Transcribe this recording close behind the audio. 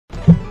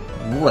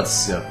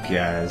What's up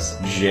guys,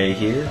 Jay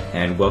here,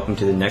 and welcome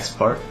to the next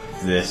part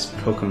of this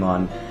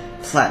Pokemon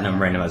Platinum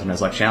Randomized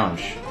Nuzlocke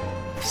Challenge.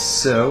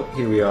 So,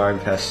 here we are in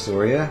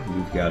Pastoria,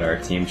 we've got our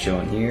team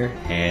chilling here,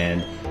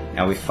 and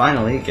now we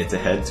finally get to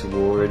head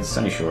towards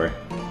Sunnyshore.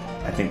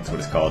 I think that's what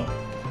it's called.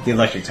 The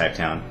electric type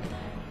town,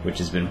 which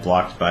has been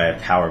blocked by a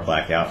power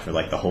blackout for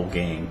like the whole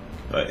game,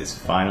 but it's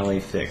finally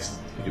fixed.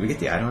 Did we get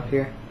the item up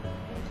here?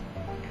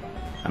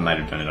 I might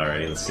have done it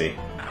already, let's see.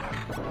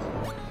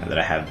 Now that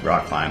I have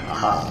rock climb,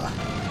 aha!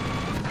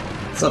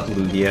 What's up,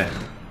 Lugia?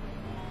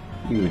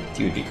 You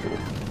would be cool.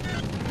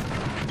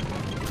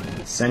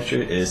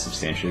 Centra is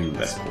substantially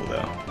less cool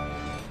though.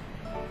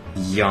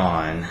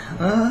 Yawn.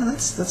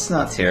 That's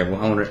not terrible.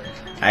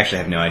 I actually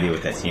have no idea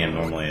what that TM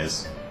normally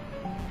is,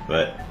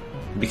 but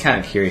I'd be kind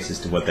of curious as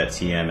to what that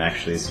TM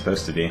actually is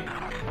supposed to be.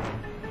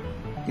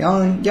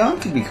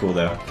 Yawn could be cool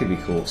though. Could be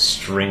cool.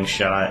 String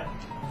shot.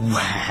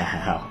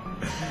 Wow.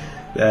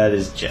 That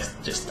is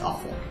just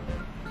awful.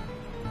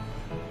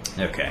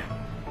 Okay.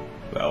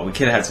 Well, we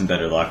could have had some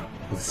better luck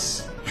with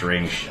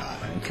String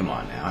Shot. I mean, come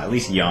on now. At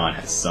least Yawn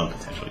has some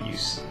potential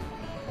use.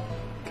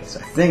 Okay, so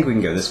I think we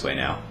can go this way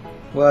now.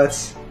 What?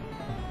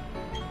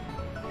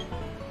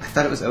 I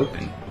thought it was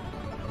open.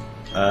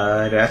 Do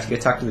I have to go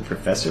talk to the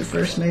professor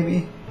first,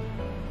 maybe?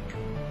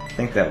 I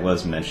think that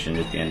was mentioned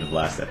at the end of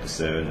last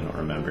episode. I don't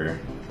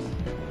remember.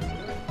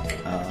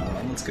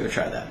 Let's go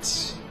try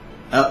that.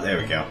 Oh, there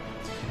we go.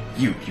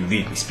 You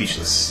leave me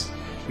speechless.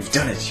 You've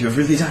done it. You have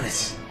really done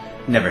it.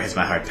 Never has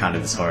my heart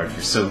pounded this hard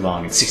for so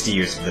long in 60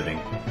 years of living.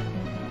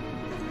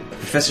 The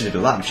professor did a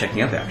lot in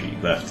checking up after you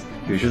left.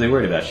 He was really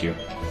worried about you.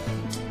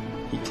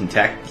 He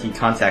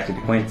contacted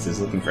acquaintances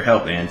looking for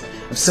help, and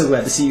I'm so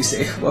glad to see you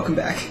safe. Welcome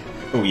back.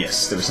 Oh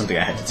yes, there was something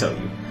I had to tell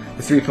you.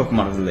 The 3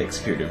 Pokemon of the lakes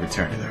appear to have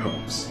returned to their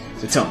homes.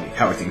 So tell me,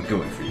 how are things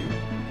going for you?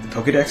 The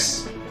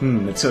Pokedex?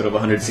 A total of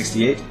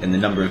 168, and the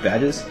number of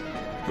badges?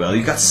 Well,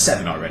 you've got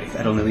 7 already.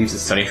 That only leaves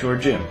the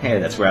Sunnyshore Gym. Hey,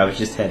 that's where I was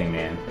just heading,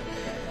 man.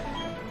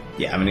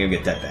 Yeah, I'm gonna go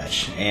get that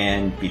badge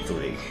and beat the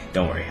league.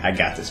 Don't worry, I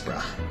got this,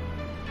 brah.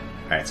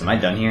 Alright, so am I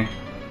done here?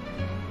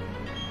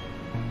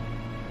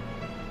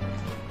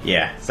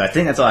 Yeah, so I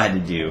think that's all I had to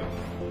do.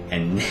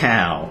 And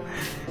now,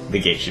 the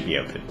gate should be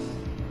open.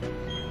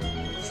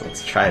 So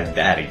let's try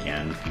that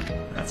again.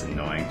 That's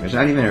annoying. There's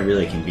not even a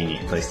really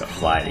convenient place to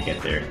fly to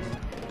get there.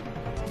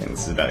 I think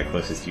this is about the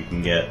closest you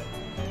can get.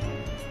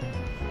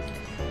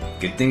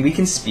 Good thing we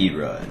can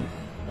speedrun.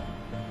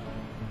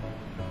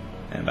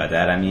 And by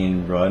that I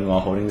mean run while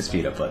holding the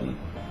speed up button.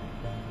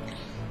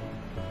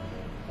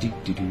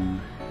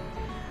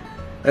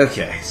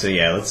 Okay, so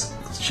yeah, let's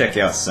check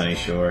out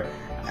Sunnyshore.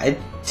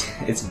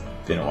 It's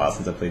been a while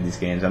since I played these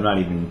games.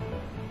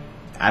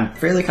 I'm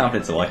fairly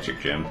confident it's Electric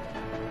Gym.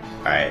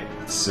 Alright,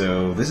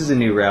 so this is a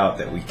new route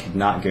that we could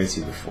not go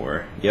to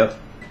before. Yep.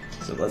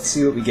 So let's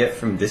see what we get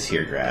from this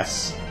here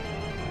grass.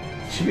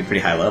 Should be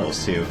pretty high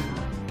levels too.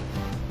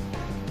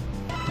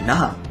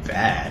 Not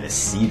bad, a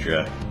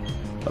Seadra.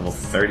 Level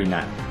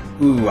 39.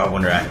 Ooh, I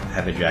wonder I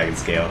have a Dragon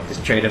Scale.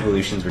 Because Trade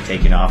Evolutions were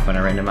taken off when I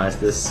randomized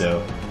this,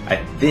 so I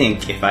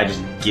think if I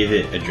just give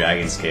it a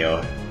Dragon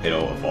Scale,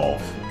 it'll evolve.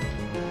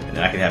 And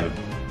then I could have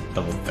a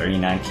level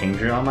 39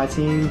 Kingdra on my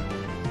team.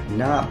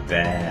 Not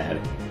bad.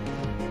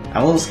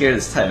 I'm a little scared of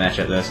this type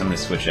matchup though, so I'm going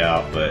to switch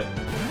out, but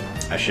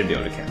I should be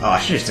able to catch. Oh, I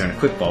should have thrown a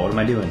Quick Ball. What am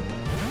I doing?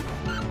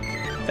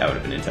 That would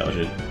have been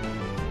intelligent.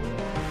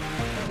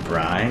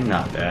 Brine,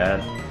 not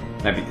bad.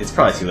 It's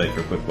probably too late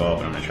for a Quick Ball,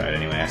 but I'm going to try it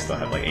anyway. I still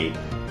have like 8.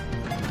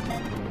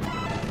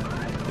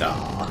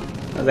 Aww,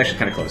 that was actually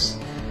kind of close.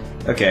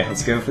 Okay,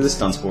 let's go for the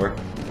Stun Spore.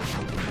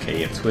 Okay,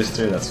 you have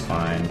Twister, that's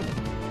fine.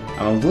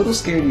 I'm a little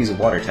scared to use a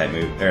Water type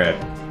move, or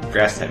a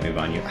Grass type move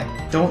on you.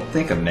 I don't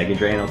think a Mega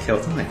Drain will kill.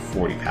 It's only like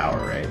 40 power,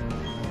 right?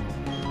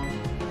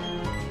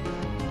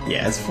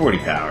 Yeah, it's 40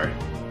 power.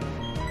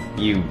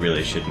 You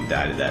really shouldn't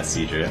die to that,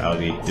 Seadra. I'll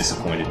be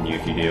disappointed in you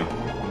if you do.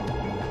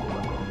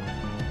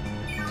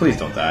 Please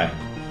don't die.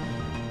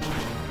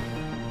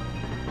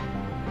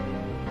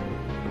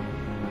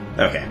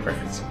 Okay,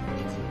 perfect.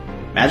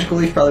 Magical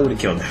Leaf probably would have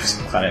killed those.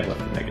 I'm glad I left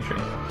the Mega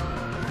Drain.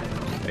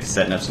 They're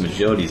setting up some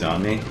agilities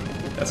on me.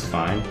 That's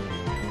fine.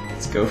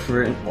 Let's go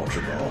for an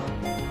Ultra Ball.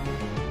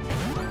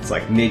 It's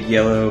like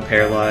mid-yellow,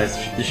 paralyzed.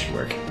 This should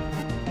work.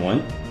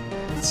 1,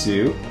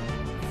 2,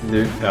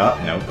 3.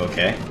 Oh, no,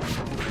 okay.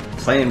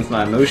 Playing with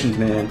my emotions,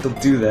 man.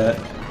 Don't do that.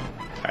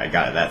 Alright,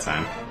 got it that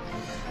time.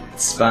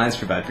 Its spines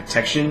provide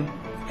protection,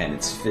 and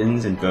its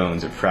fins and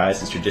bones are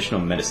prized as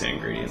traditional medicine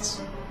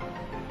ingredients.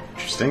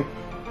 Interesting.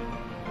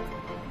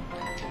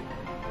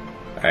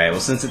 Alright,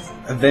 well since it's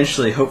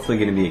eventually hopefully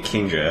going to be a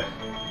Kingdra,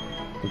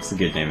 what's the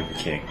good name of the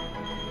king?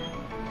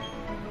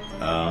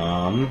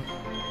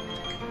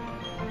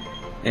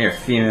 You're a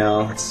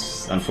female.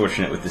 It's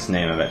unfortunate with this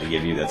name I'm about to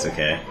give you, that's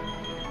okay.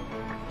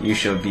 You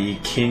shall be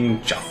King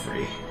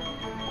Joffrey.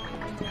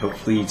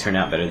 Hopefully you turn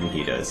out better than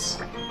he does.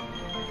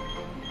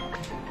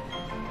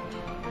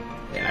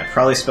 And I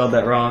probably spelled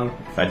that wrong.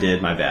 If I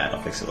did, my bad.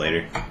 I'll fix it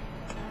later.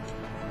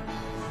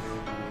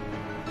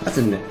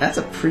 That's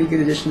a pretty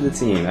good addition to the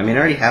team. I mean, I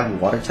already have a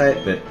water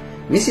type, but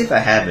Let me see if I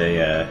have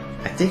a,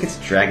 I think it's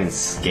Dragon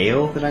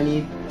Scale that I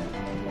need.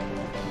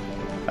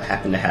 If I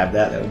happen to have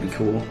that, that would be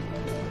cool.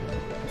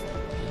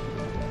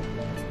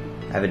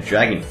 I have a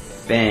Dragon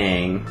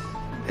Fang.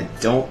 I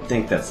don't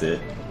think that's it.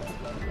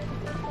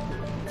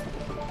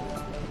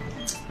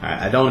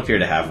 Alright, I don't appear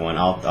to have one.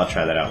 I'll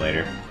try that out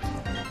later.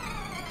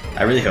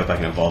 I really hope I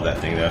can evolve that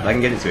thing though. If I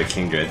can get it to a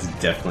Kingdra, it's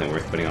definitely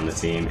worth putting on the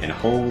team. And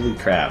holy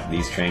crap,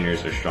 these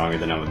trainers are stronger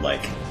than I would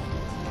like.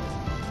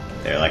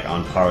 They're like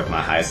on par with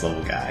my highest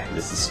level guy.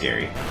 This is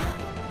scary.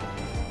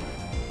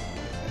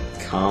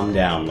 Calm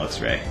down,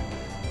 Luxray.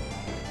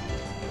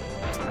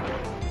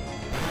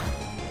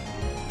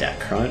 That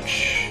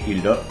crunch. Eat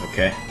it up.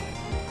 Okay.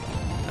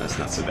 That's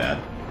not so bad.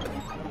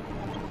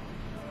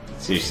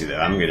 Seriously though,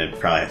 I'm gonna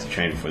probably have to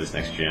train before this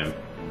next gym.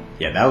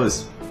 Yeah, that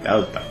was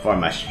by far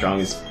my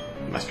strongest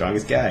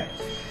guy.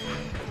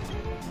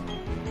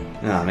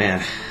 Oh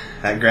man,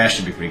 that grass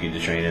should be pretty good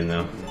to train in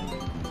though.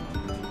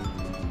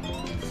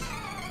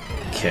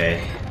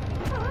 Okay.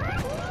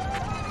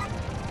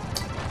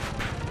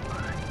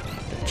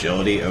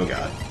 Agility, oh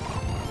god.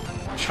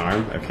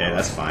 Charm, okay,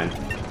 that's fine.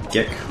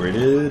 Get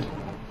critted.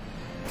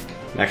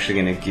 I'm actually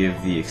gonna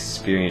give the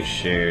experience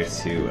share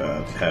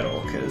to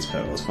Petal, because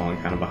Petal is falling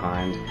kind of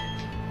behind.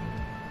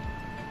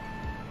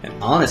 And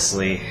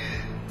honestly,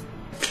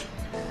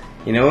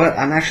 you know what?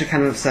 I'm actually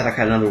kind of upset I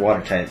got another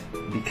water type,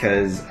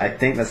 because I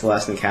think that's the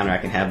last encounter I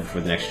can have before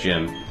the next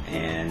gym.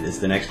 And as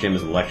the next gym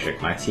is electric,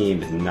 my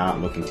team is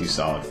not looking too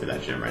solid for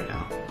that gym right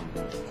now.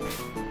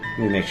 Let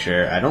me make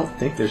sure. I don't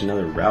think there's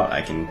another route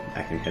I can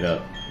hit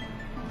up.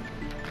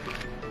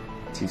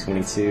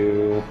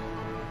 222.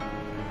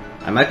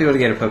 I might be able to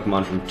get a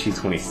Pokemon from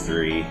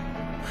 223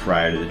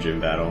 prior to the gym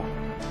battle.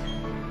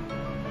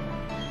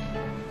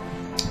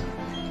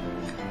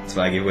 That's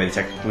why I gave away the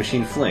Technical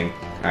Machine Fling.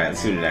 Alright, let's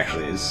see what it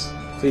actually is.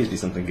 Please be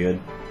something good.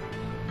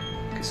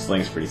 Because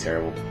Fling's pretty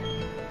terrible.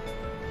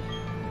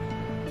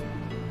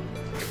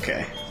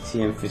 Okay,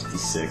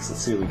 TM56. Let's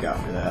see what we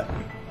got for that.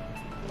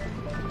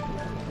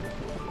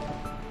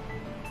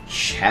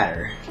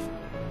 Chatter.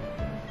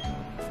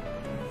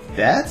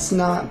 That's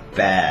not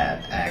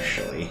bad,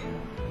 actually.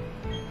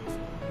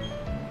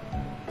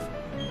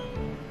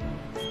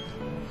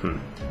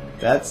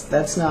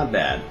 That's not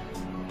bad.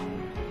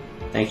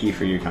 Thank you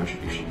for your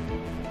contribution.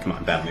 Come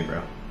on, battle me,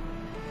 bro.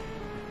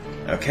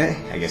 Okay,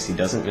 I guess he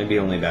doesn't. Maybe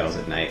only battles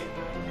at night.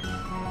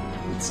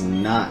 Let's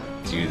not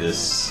do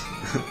this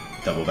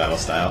double battle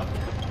style.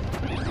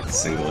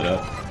 Single it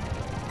up.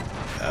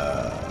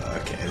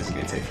 Okay, this is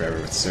gonna take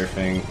forever with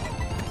surfing.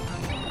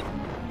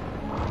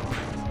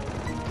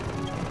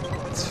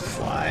 Let's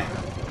fly.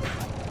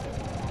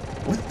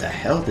 What the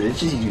hell? Did it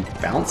just do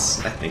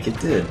bounce? I think it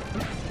did.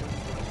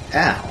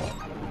 Ow.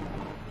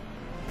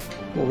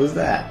 What was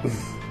that?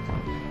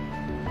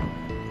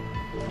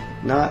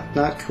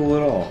 Not cool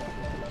at all.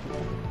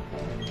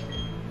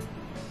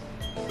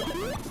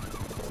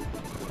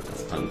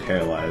 Let's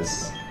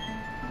unparalyze.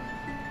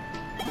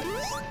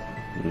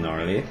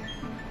 Gnarly.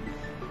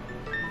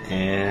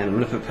 And I'm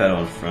gonna put Petal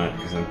in front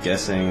because I'm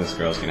guessing this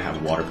girl's gonna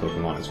have water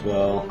Pokemon as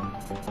well.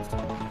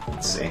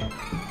 Let's see.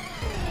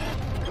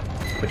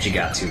 What you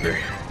got, Tuber?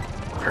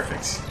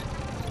 Perfect.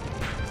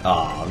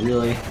 Aw,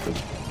 really?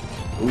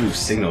 Ooh,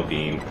 Signal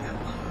Beam.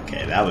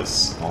 Okay, that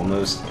was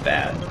almost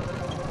bad.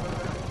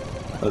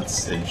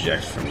 Let's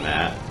eject from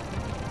that.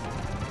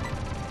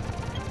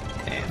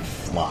 And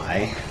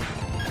fly.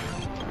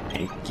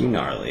 Thank you,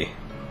 Gnarly.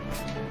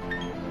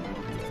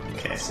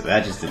 Okay, so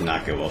that just did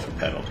not go well for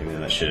Petal, even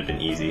though that should have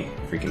been easy.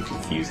 Freaking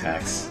Confuse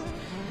hacks.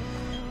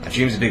 My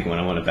dream's a big one.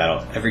 I want to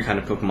battle every kind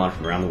of Pokemon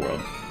from around the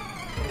world.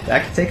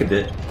 That could take a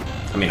bit.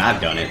 I mean,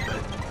 I've done it, but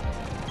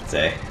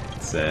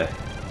it's a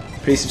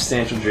pretty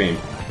substantial dream.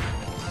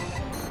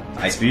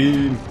 Ice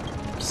Beam!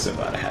 So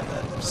glad I had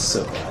that.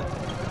 So glad.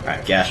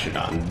 Alright,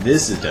 Gastrodon.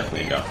 This is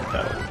definitely a drop for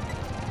Petal.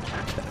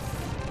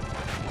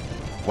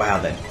 Wow,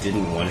 that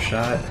didn't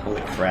one-shot?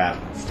 Holy crap.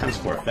 This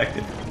time's more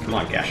effective. Come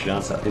on,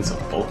 Gastrodon, stop being so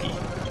bulky.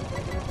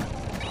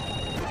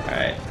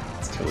 Alright,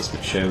 let's kill this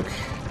Machoke.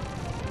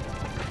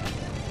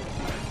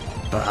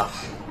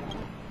 Buff.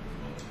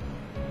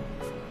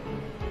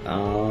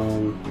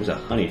 There's a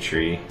honey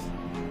tree.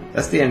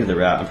 That's the end of the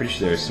route. I'm pretty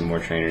sure there's some more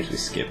trainers we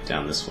skipped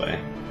down this way.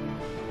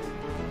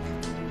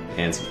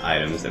 And some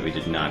items that we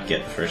did not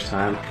get the first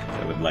time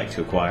that I would like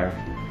to acquire.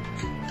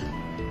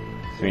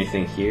 Is there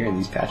anything here in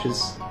these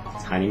patches?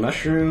 Tiny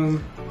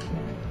Mushroom.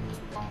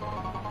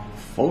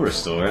 Full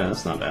Restore,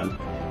 that's not bad.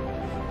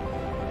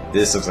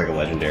 This looks like a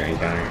legendary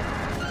encounter.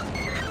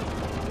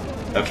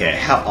 Okay,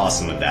 how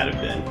awesome would that have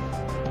been?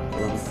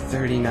 Level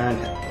 39.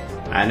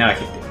 I know I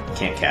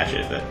can't catch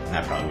it, but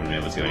I probably wouldn't be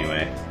able to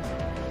anyway.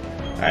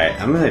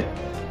 Alright, I'm gonna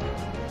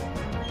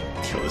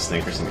kill this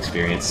thing for some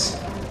experience.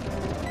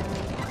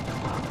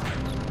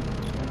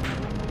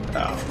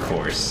 Oh, of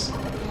course.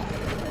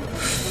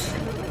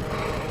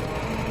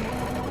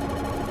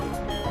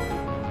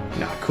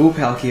 Not cool,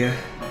 Palkia.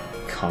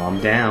 Calm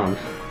down.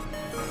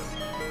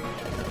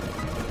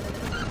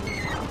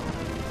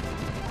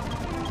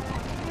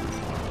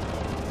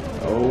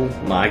 Oh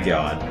my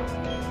god.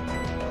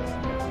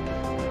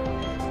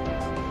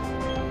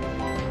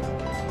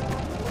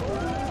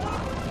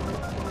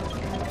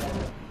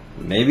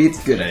 Maybe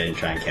it's good I didn't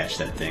try and catch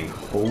that thing.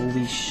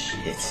 Holy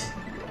shit.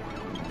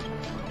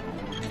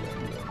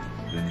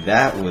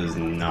 That was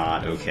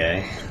not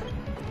okay.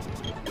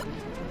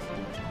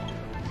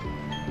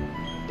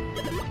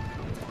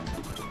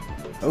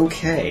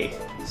 Okay,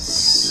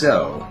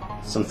 so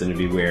something to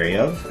be wary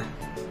of.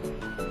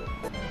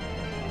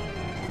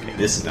 Okay,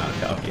 this is not a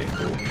Palkia.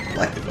 Cool. I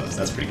like the buzz.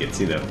 That's pretty good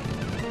too, though.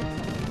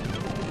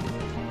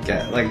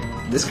 Okay, like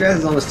this grass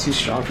is almost too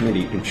strong for me to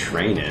even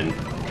train in.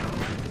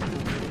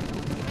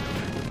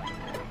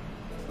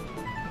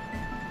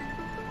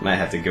 Might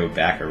have to go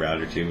back a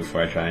route or two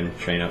before I try and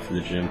train up for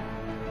the gym.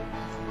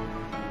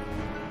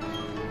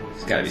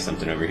 There's gotta be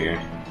something over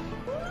here.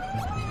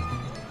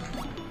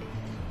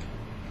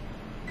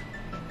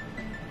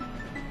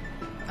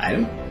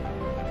 Item?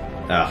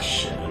 Oh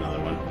shit,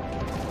 another one.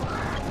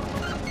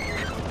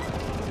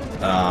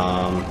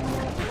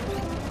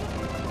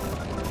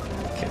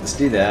 Okay, let's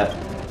do that.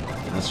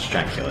 Let's just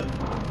try and kill it.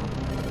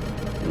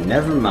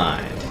 Never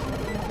mind.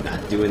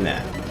 Not doing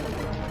that.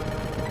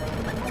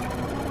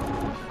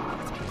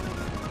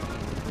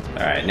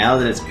 Alright, now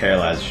that it's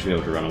paralyzed, I should be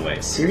able to run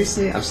away.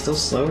 Seriously? I'm still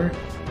slower?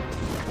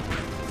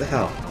 What the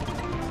hell?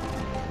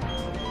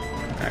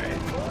 Alright.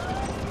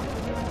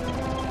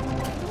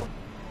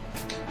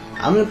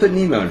 I'm gonna put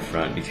Nemo in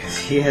front because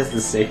he has the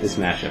safest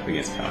matchup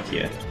against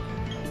Palkia.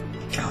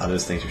 God,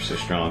 those things are so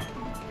strong.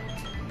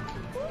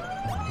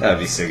 That would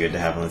be so good to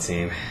have on the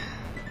team.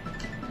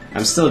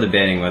 I'm still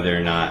debating whether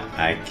or not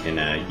I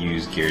can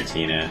use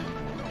Giratina.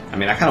 I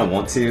mean, I kind of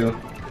want to,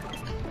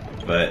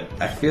 but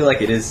I feel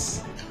like it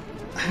is...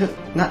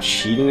 not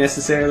cheating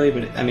necessarily,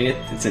 but I mean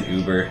it's an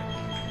Uber,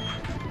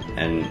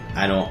 and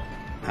I don't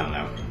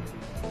know.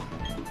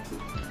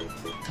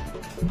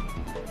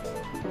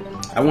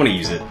 I want to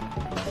use it.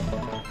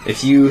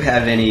 If you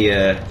have any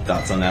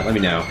thoughts on that, let me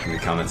know in the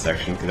comment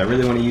section, because I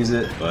really want to use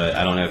it, but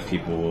I don't know if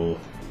people will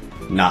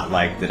not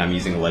like that I'm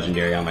using a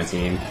legendary on my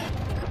team.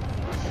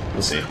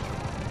 We'll see.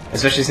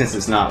 Especially since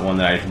it's not one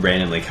that I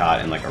randomly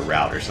caught in like a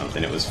route or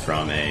something. It was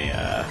from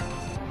a,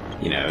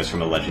 it was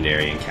from a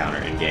legendary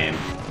encounter in game.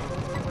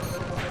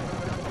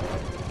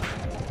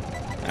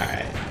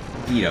 Alright,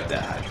 eat up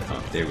that Hydro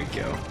Pump. There we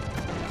go.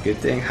 Good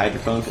thing Hydro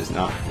Pump is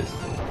not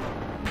physical.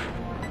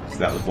 So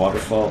that was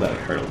Waterfall, that would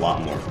hurt a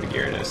lot more from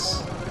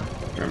Gyarados.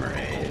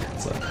 Remoraid.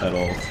 Let's let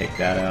Petal take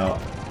that out.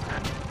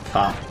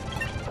 Pop.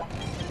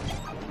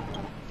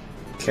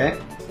 Okay.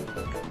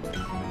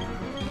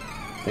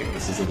 I think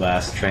this is the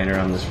last trainer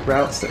on this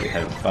route that we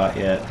haven't fought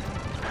yet.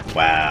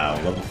 Wow,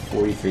 level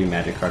 43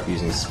 Magikarp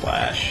using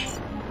Splash.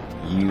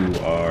 You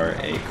are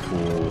a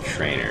cool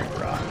trainer,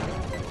 Brock.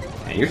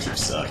 Man, your team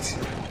sucked.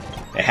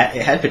 It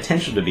had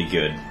potential to be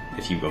good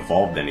if you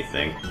evolved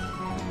anything.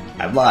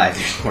 I lied,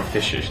 there's more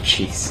fishers,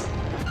 jeez.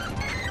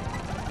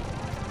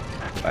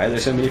 Why are there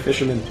so many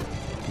fishermen?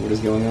 What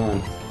is going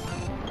on?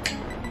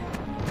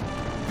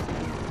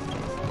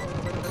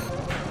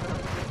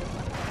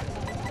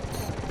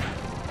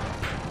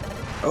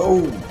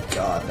 Oh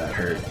god, that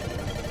hurt.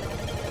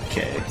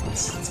 Okay,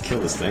 let's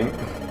kill this thing.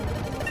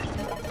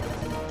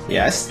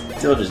 Yeah, I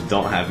still just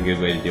don't have a good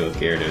way to deal with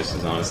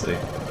Gyarados, honestly.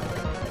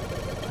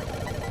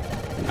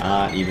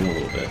 Not even a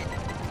little bit.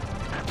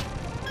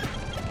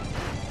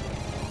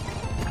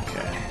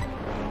 Okay.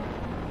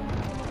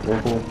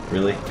 Whirlpool?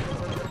 Really?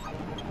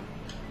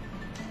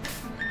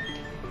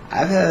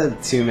 I've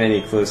had too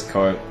many close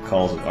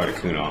calls with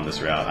Articuno on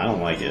this route. I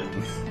don't like it.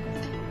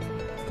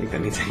 I think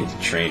that means I need to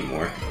train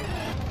more,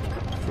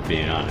 for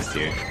being honest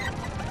here.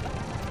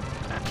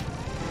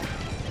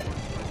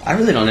 I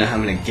really don't know how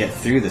I'm going to get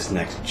through this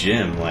next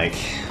gym. Like,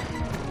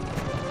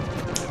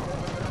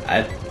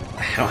 I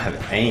don't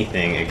have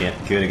anything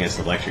good against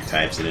electric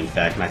types, and in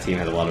fact my team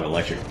has a lot of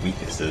electric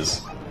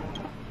weaknesses.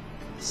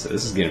 So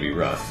this is going to be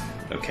rough.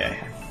 Okay,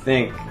 I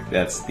think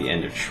that's the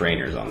end of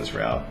trainers on this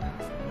route.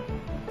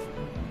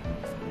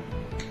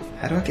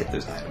 How do I get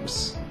those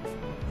items?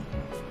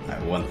 I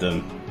want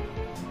them...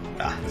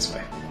 this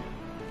way.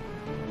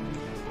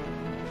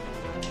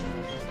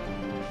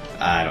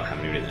 I don't have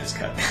any this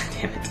cut.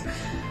 Damn it.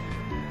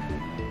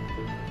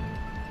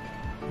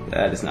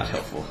 That is not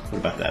helpful. What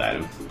about that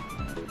item?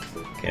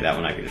 Okay, that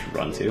one I can just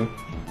run to.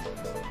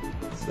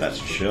 So that's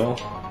chill.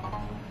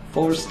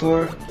 Full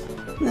restore?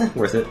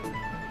 Worth it.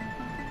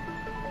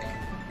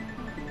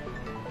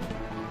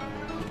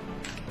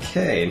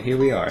 Okay, and here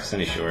we are,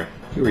 Sunny Shore.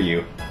 Who are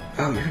you?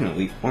 Oh, you're an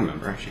Elite Four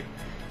member, aren't you?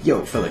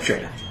 Yo, fellow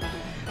trainer.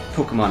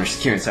 Pokemon are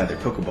secure inside their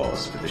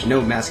Pokeballs, but there's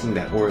no masking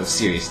that aura of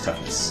serious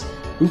toughness.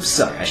 Oops,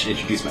 sorry, I should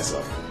introduce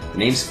myself. The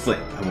name's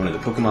Flint. I'm one of the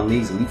Pokemon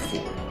League's Elite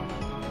Four.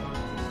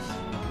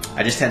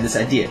 I just had this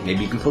idea.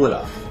 Maybe you can pull it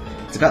off.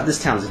 It's about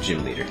this town's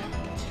gym leader.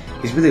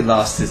 He's really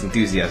lost his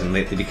enthusiasm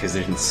lately because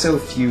there's been so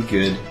few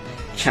good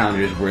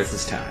challengers worth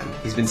his time.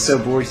 He's been so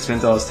bored he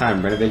spends all his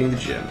time renovating the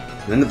gym.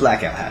 And then the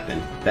blackout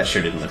happened. That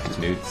sure didn't lift his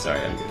mood. Sorry,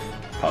 I'm gonna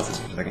pause this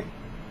for a second.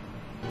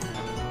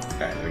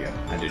 Alright, there we go.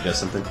 I had to adjust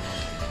something.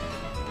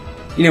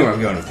 You know where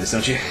I'm going with this,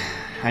 don't you?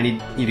 I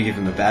need you to give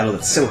him a battle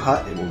that's so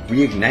hot it will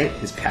reignite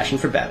his passion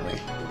for battling.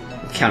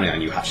 I'm counting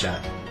on you,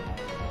 Hotshot.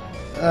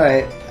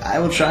 Alright, I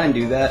will try and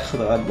do that,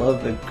 although I'd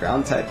love the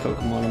ground-type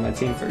Pokemon on my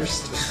team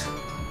first.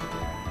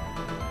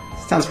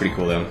 Sounds pretty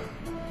cool, though.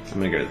 I'm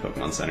gonna go to the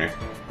Pokemon Center.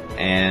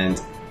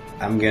 And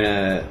I'm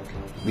gonna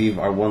leave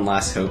our one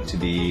last hope to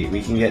be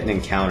we can get an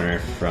encounter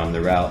from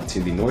the route to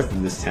the north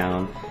of this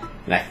town.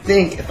 And I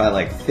think if I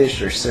like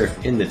fish or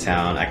surf in the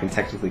town, I can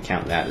technically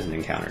count that as an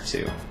encounter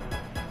too.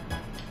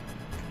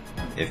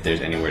 If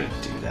there's anywhere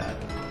to do that.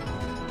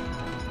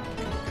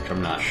 Which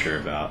I'm not sure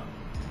about.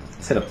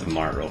 Let's hit up the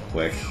mart real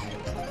quick.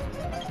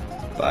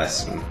 Buy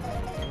some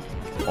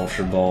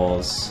Ultra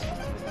Balls,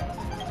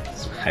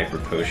 some Hyper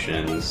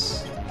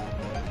Potions,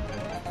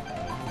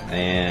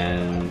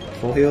 and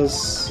full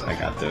heals. I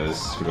got those.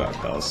 What about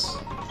spells?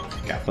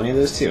 Got plenty of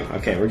those too.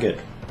 Okay, we're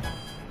good.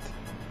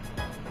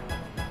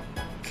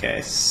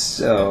 Okay,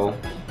 so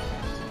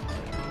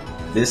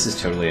this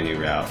is totally a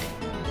new route.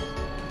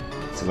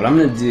 So what I'm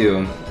gonna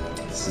do,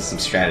 this is some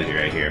strategy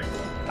right here.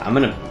 I'm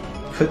gonna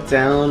put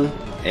down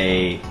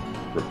a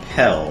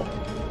repel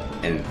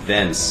and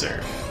then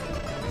surf,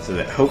 so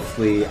that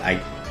hopefully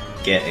I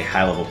get a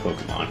high level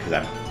Pokemon,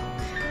 because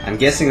I'm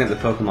guessing that the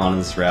Pokemon in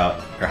this route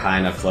are high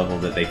enough level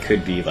that they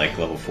could be like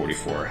level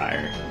 44 or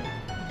higher.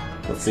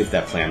 Let's see if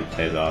that plan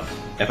plays off.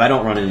 If I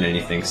don't run into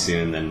anything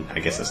soon, then I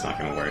guess that's not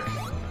going to work.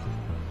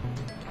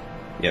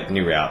 Yep,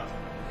 new route.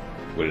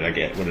 What did I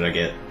get? What did I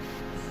get?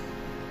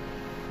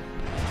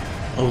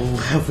 A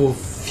level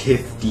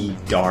 50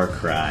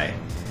 Darkrai.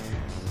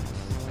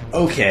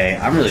 Okay,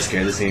 I'm really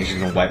scared this thing is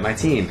going to wipe my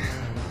team.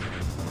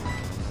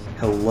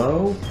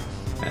 Hello?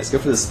 Right, let's go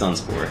for the Stun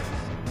Spore.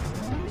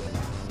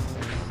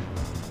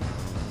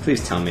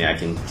 Please tell me I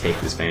can take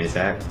this Feint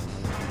Attack.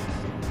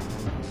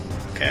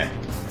 Okay.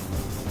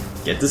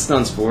 Get the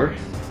Stun Spore.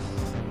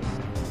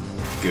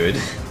 Good.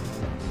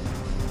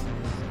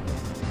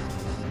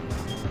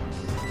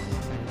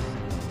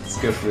 Let's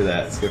go for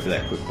that. Let's go for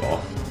that Quick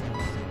Ball.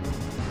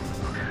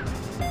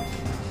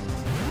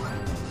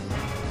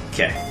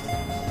 Okay.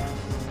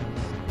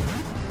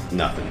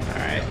 Nothing.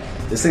 Alright.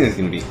 This thing is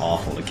going to be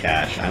awful to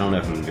catch. I don't know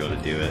if I'm going to be able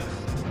to do it.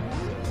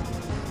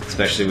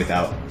 Especially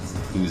without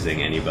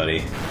losing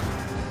anybody.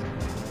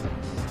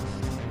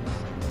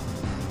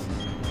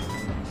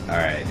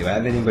 Alright, do I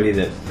have anybody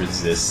that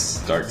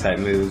resists Dark-type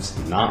moves?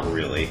 Not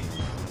really.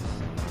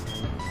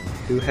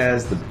 Who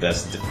has the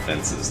best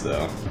defenses,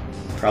 though?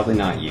 Probably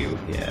not you.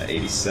 Yeah,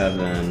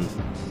 87.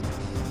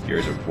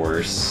 Yours are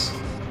worse.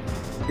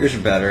 Yours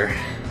are better.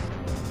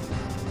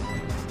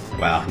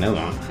 Wow, no,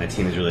 my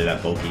team is really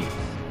that bulky.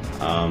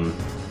 I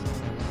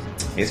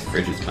guess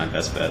Frigid's my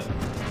best bet.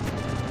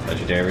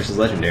 Legendary versus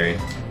Legendary.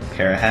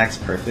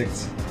 Parahacks,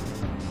 perfect.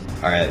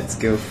 Alright, let's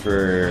go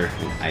for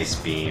an Ice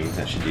Beam.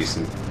 That should do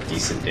some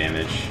decent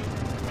damage.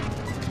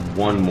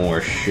 One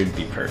more should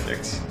be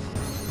perfect.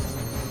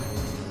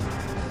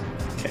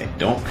 Okay,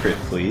 don't crit,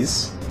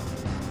 please.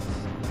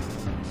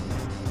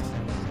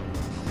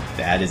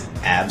 That is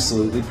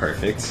absolutely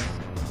perfect.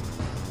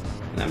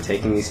 And I'm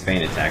taking these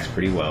Feint Attacks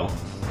pretty well.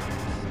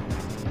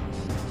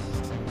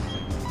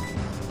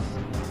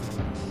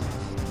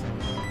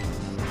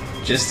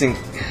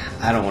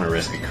 I don't want to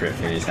risk a crit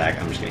Feint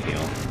Attack, I'm just going to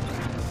heal.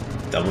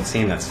 Double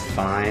Team, that's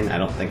fine. I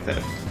don't think that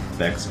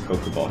affects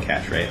Pokeball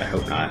catch rate. I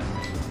hope not.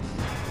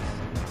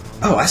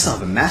 Oh, I still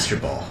have a Master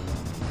Ball.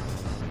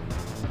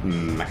 I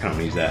kind of want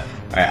to use that.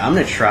 Alright, I'm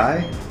going to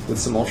try with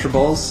some Ultra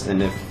Balls,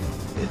 and if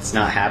it's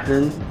not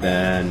happening,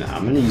 then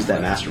I'm going to use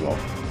that Master Ball.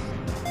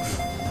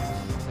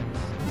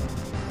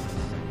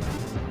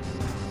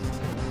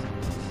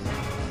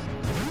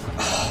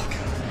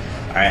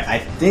 Alright, I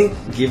think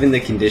given the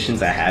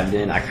conditions I have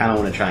it in, I kind of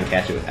want to try and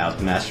catch it without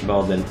the Master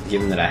Ball, then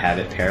given that I have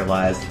it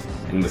paralyzed,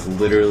 and with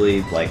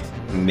literally, like,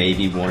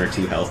 maybe 1 or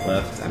 2 health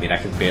left, I mean, I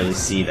can barely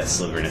see that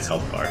sliver in its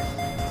health bar.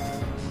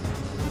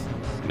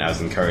 And I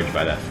was encouraged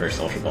by that first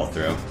Ultra Ball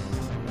throw.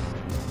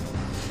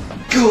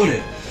 Got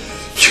it!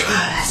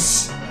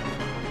 Yes!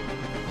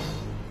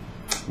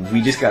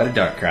 We just got a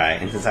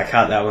Darkrai, and since I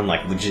caught that one,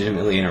 like,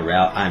 legitimately in a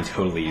route, I'm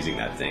totally using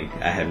that thing.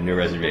 I have no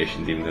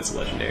reservations, even though it's a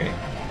Legendary.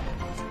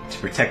 To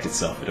protect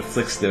itself, it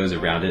afflicts those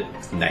around it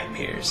with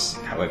nightmares.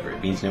 However,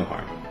 it means no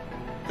harm.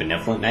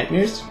 Benevolent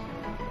nightmares?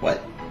 What?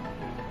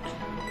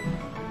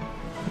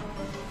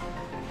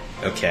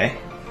 Okay.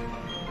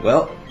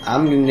 Well,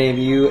 I'm gonna name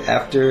you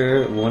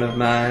after one of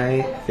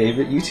my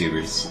favorite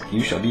YouTubers.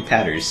 You shall be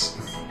Patters.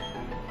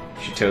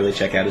 You should totally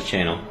check out his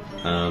channel.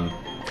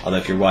 Although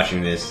if you're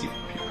watching this, you've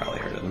probably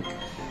heard of him.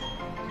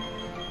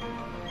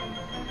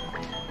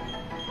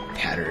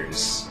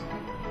 Patters.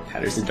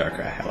 Patters the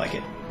Darkrai. I like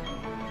it.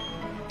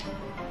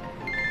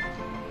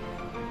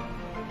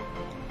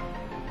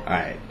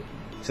 Alright,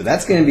 so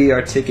that's going to be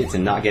our ticket to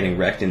not getting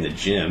wrecked in the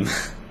gym.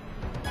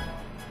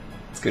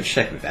 Let's go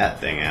check that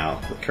thing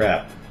out. Holy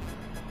crap.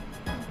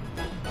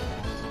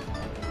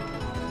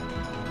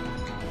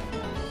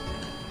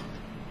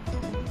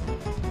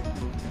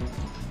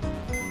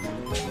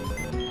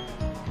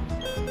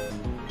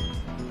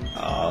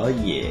 Oh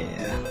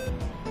yeah.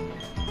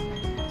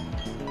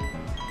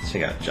 Let's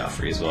check out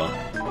Joffrey as well.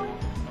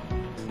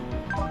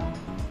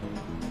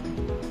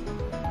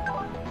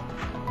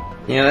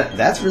 You know,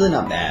 that's really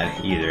not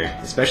bad either.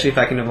 Especially if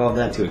I can evolve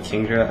that to a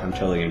Kingdra, I'm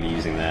totally going to be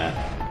using that.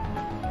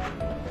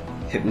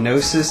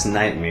 Hypnosis,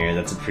 Nightmare,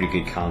 that's a pretty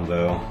good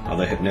combo.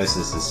 Although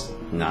Hypnosis is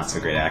not so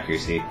great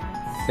accuracy.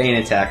 Feint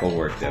Attack will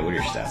work though. What are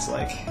your stats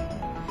like?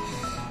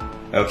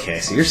 Okay,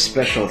 so your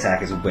special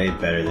attack is way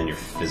better than your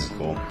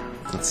physical.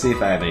 Let's see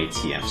if I have any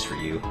TMs for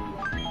you.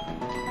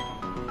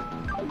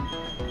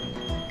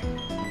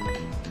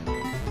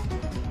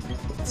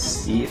 Let's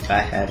see if I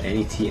have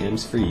any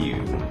TMs for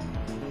you.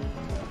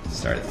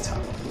 Start at the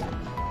top.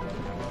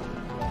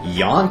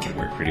 Yawn can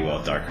work pretty well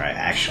with Darkrai,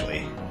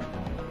 actually.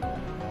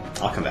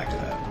 I'll come back to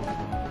that.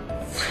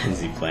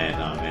 Frenzy Plant,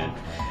 oh man.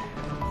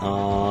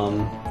 I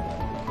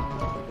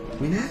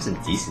mean, I have some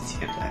decent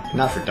TM.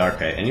 Not for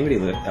Darkrai. Anybody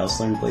else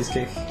learn Blaze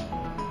Kick?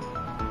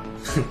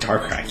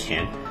 Darkrai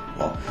can.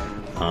 Well,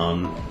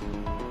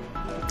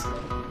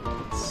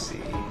 let's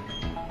see.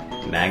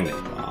 Magnet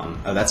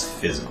Bomb. Oh, that's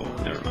physical.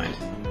 Never mind.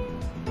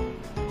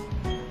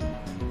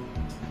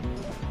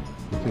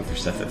 Looking for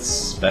stuff that's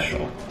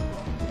special.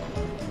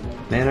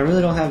 Man, I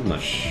really don't have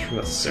much. What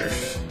about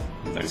Surf?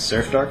 Learn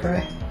Surf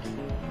Darkrai?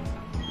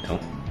 No.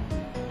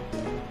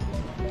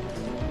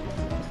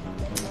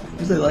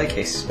 I really like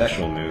a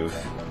special move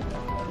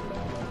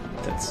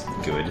that's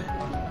good.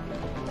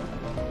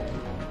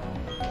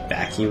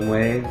 Vacuum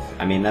Wave?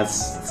 I mean,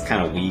 that's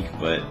kind of weak,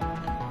 but...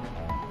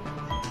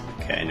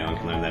 Okay, no one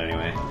can learn that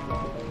anyway.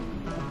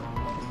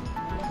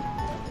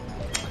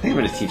 I think I'm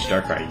going to teach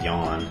Darkrai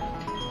Yawn.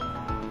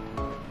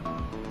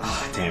 Ah,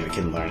 oh, damn, it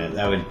couldn't learn it.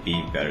 That would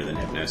be better than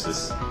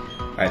Hypnosis.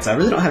 Alright, so I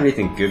really don't have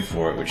anything good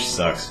for it, which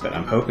sucks, but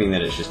I'm hoping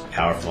that it's just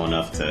powerful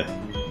enough to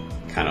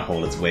kind of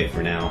hold its weight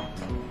for now.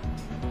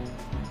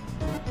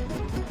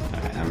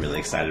 Alright, I'm really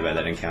excited by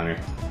that encounter.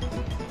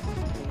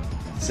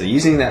 So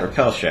using that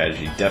repel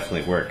strategy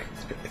definitely worked.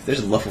 If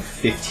there's a level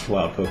 50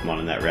 wild Pokemon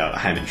in that route,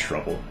 I'm in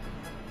trouble.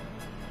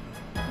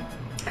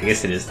 I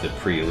guess it is the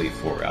pre-Elite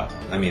Four route.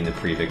 I mean the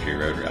pre-Victory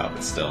Road route,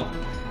 but still.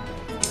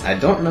 I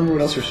don't remember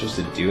what else we're supposed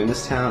to do in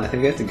this town. I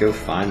think we have to go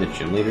find the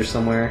gym leader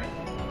somewhere.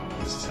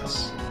 What's this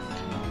house?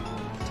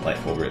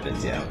 Delightful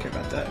Ribbons, yeah, I don't care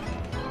about that.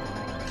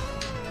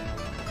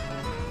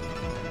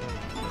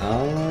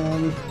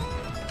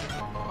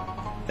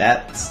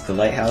 That's the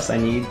lighthouse I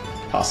need,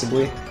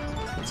 possibly.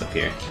 What's up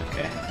here?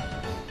 Okay.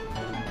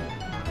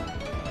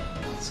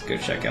 Let's go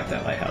check out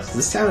that lighthouse.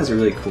 This town has a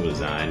really cool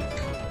design.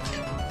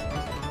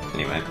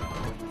 Anyway.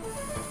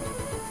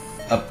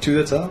 Up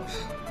to the top.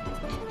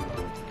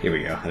 Here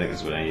we go. I think this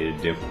is what I needed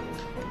to do.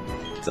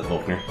 What's up,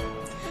 Volkner?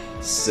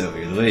 So,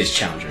 you're the latest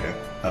challenger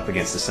up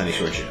against the Sunny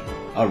Shore Gym.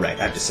 Alright,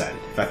 I've decided.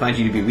 If I find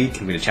you to be weak,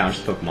 I'm going to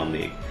challenge the Pokemon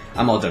League.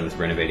 I'm all done with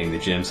renovating the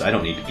gym, so I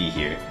don't need to be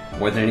here.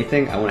 More than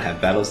anything, I want to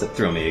have battles that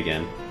thrill me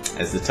again.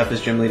 As the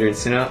toughest gym leader in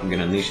Sinnoh, I'm going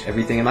to unleash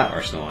everything in my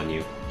arsenal on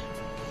you.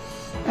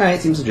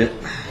 Alright, seems legit.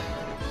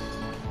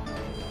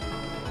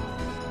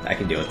 I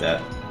can deal with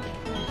that.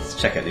 Let's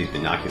check out these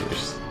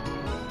binoculars.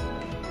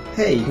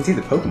 Hey, you can see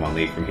the Pokemon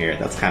League from here.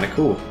 That's kind of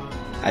cool.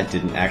 I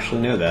didn't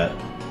actually know that.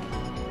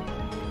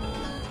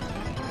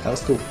 That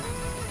was cool.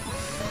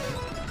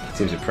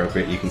 Seems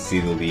appropriate. You can see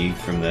the league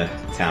from the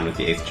town with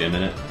the 8th gym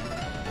in it.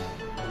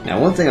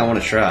 Now, one thing I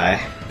want to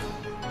try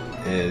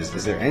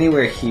is there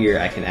anywhere here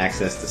I can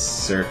access the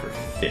surf or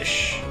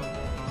fish?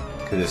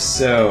 Because if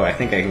so, I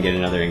think I can get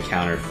another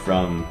encounter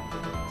from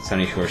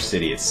Sunny Shore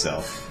City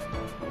itself.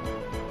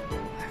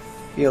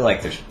 I feel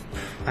like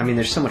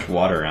there's so much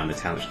water around the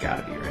town, there's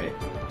gotta be, right?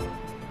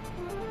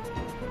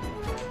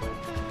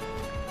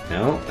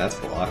 No, that's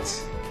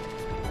blocked.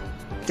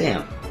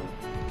 Damn.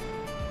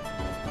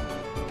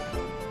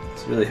 I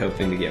was really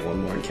hoping to get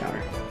one more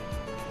encounter.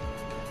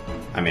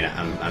 I mean,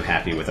 I'm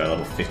happy with our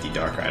level 50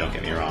 Darkrai, don't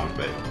get me wrong,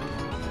 but...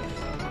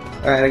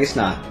 Alright, I guess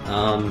not.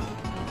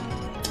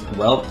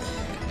 Well,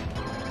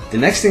 the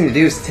next thing to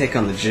do is to take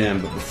on the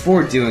gym, but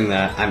before doing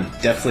that, I'm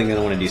definitely going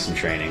to want to do some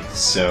training.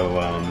 So,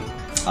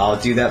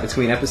 I'll do that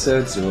between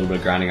episodes, do a little bit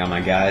of grinding on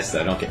my guys, so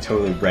I don't get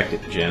totally wrecked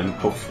at the gym,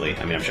 hopefully.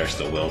 I mean, I'm sure I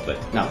still will, but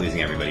not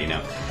losing everybody, you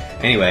know.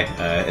 Anyway,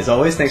 as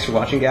always, thanks for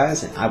watching,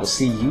 guys, and I will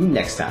see you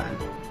next time.